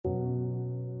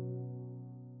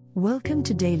Welcome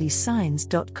to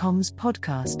dailysigns.com's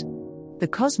podcast. The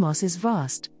cosmos is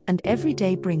vast, and every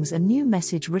day brings a new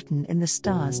message written in the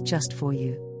stars just for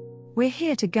you. We're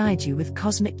here to guide you with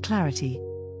cosmic clarity.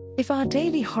 If our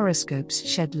daily horoscopes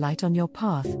shed light on your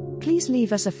path, please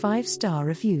leave us a 5-star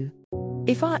review.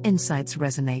 If our insights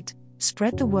resonate,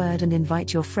 spread the word and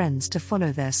invite your friends to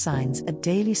follow their signs at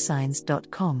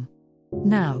dailysigns.com.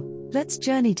 Now, let's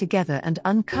journey together and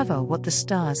uncover what the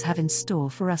stars have in store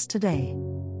for us today.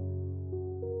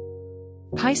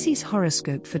 Pisces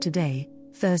horoscope for today,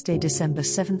 Thursday, December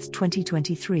 7th,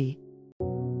 2023.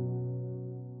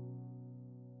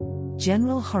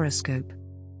 General horoscope.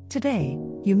 Today,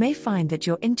 you may find that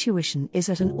your intuition is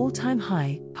at an all-time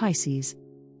high, Pisces.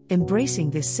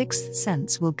 Embracing this sixth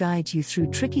sense will guide you through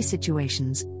tricky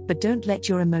situations, but don't let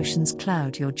your emotions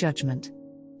cloud your judgment.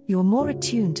 You're more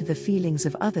attuned to the feelings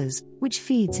of others, which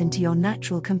feeds into your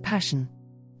natural compassion.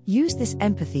 Use this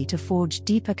empathy to forge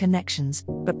deeper connections,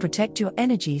 but protect your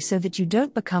energy so that you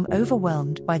don't become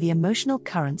overwhelmed by the emotional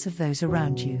currents of those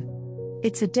around you.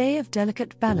 It's a day of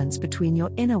delicate balance between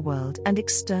your inner world and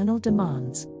external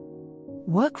demands.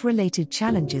 Work-related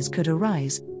challenges could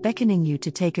arise, beckoning you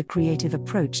to take a creative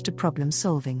approach to problem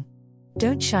solving.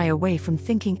 Don't shy away from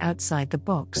thinking outside the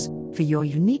box, for your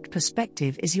unique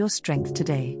perspective is your strength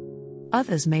today.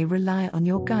 Others may rely on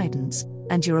your guidance,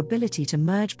 and your ability to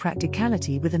merge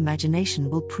practicality with imagination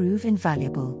will prove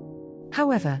invaluable.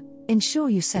 However, ensure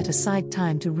you set aside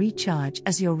time to recharge,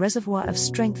 as your reservoir of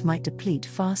strength might deplete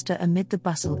faster amid the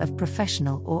bustle of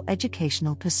professional or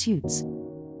educational pursuits.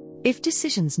 If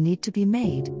decisions need to be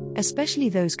made, especially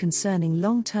those concerning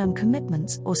long-term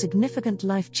commitments or significant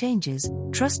life changes,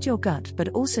 trust your gut but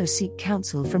also seek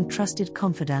counsel from trusted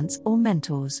confidants or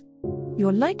mentors.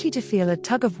 You're likely to feel a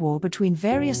tug-of-war between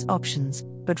various options,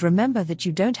 but remember that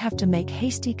you don't have to make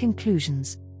hasty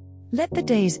conclusions. Let the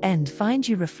day's end find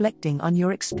you reflecting on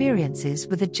your experiences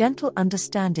with a gentle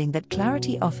understanding that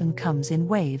clarity often comes in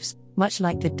waves, much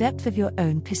like the depth of your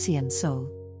own Piscean soul.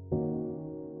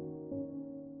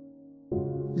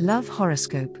 Love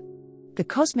horoscope. The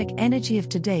cosmic energy of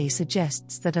today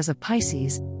suggests that as a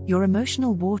Pisces, your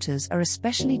emotional waters are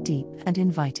especially deep and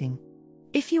inviting.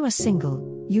 If you are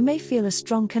single, you may feel a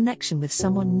strong connection with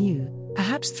someone new,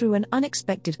 perhaps through an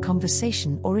unexpected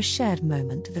conversation or a shared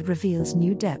moment that reveals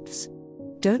new depths.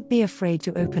 Don't be afraid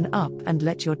to open up and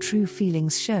let your true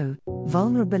feelings show.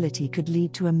 Vulnerability could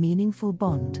lead to a meaningful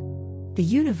bond. The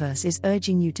universe is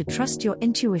urging you to trust your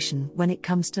intuition when it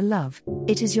comes to love.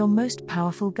 It is your most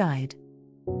powerful guide.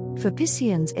 For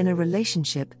Pisceans in a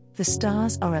relationship, the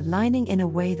stars are aligning in a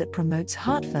way that promotes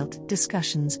heartfelt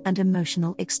discussions and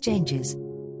emotional exchanges.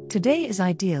 Today is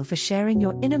ideal for sharing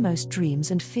your innermost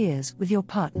dreams and fears with your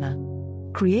partner.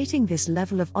 Creating this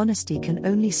level of honesty can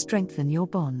only strengthen your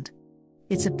bond.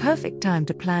 It's a perfect time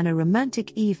to plan a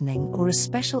romantic evening or a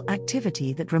special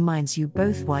activity that reminds you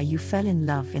both why you fell in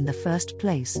love in the first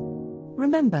place.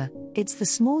 Remember, it's the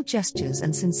small gestures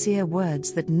and sincere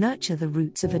words that nurture the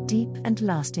roots of a deep and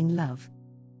lasting love.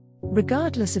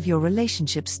 Regardless of your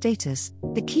relationship status,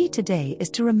 the key today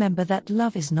is to remember that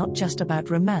love is not just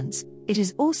about romance, it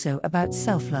is also about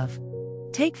self-love.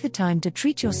 Take the time to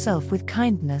treat yourself with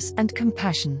kindness and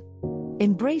compassion.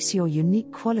 Embrace your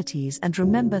unique qualities and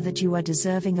remember that you are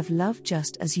deserving of love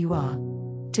just as you are.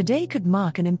 Today could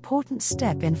mark an important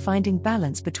step in finding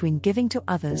balance between giving to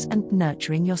others and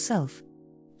nurturing yourself.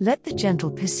 Let the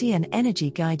gentle Piscean energy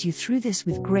guide you through this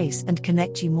with grace and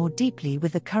connect you more deeply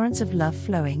with the currents of love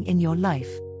flowing in your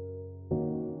life.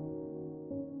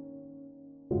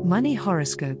 Money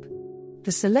horoscope.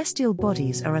 The celestial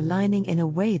bodies are aligning in a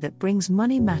way that brings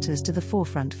money matters to the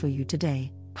forefront for you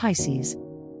today, Pisces.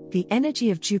 The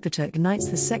energy of Jupiter ignites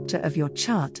the sector of your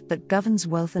chart that governs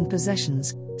wealth and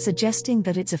possessions, suggesting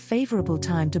that it's a favorable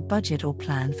time to budget or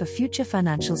plan for future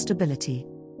financial stability.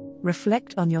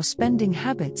 Reflect on your spending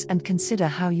habits and consider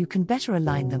how you can better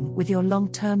align them with your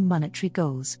long-term monetary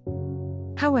goals.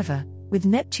 However, with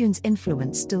Neptune's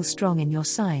influence still strong in your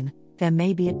sign, there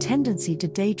may be a tendency to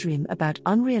daydream about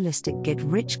unrealistic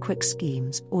get-rich-quick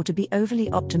schemes or to be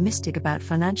overly optimistic about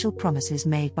financial promises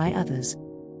made by others.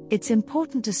 It's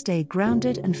important to stay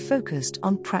grounded and focused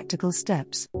on practical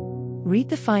steps. Read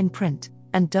the fine print,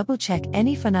 and double-check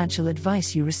any financial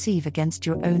advice you receive against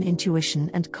your own intuition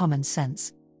and common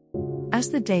sense. As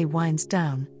the day winds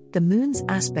down, the moon's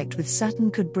aspect with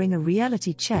Saturn could bring a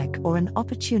reality check or an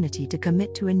opportunity to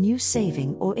commit to a new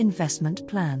saving or investment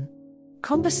plan.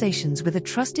 Conversations with a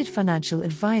trusted financial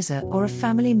advisor or a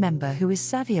family member who is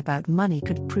savvy about money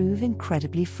could prove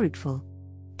incredibly fruitful.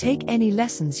 Take any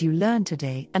lessons you learned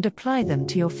today and apply them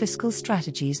to your fiscal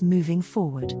strategies moving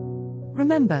forward.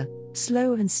 Remember,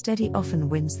 Slow and steady often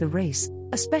wins the race,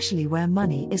 especially where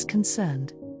money is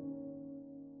concerned.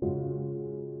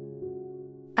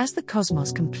 As the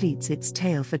cosmos completes its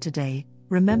tale for today,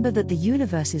 remember that the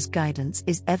universe's guidance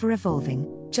is ever evolving,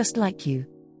 just like you.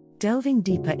 Delving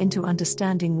deeper into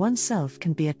understanding oneself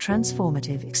can be a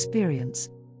transformative experience.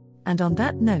 And on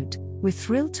that note, we're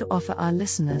thrilled to offer our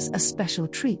listeners a special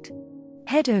treat.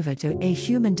 Head over to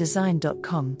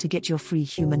ahumandesign.com to get your free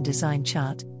human design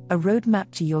chart, a roadmap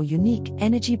to your unique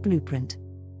energy blueprint.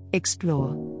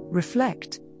 Explore,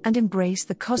 reflect, and embrace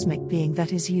the cosmic being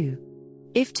that is you.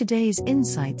 If today's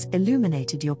insights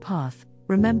illuminated your path,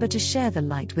 remember to share the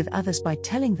light with others by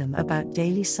telling them about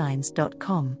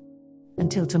dailysigns.com.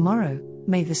 Until tomorrow,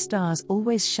 may the stars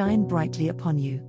always shine brightly upon you.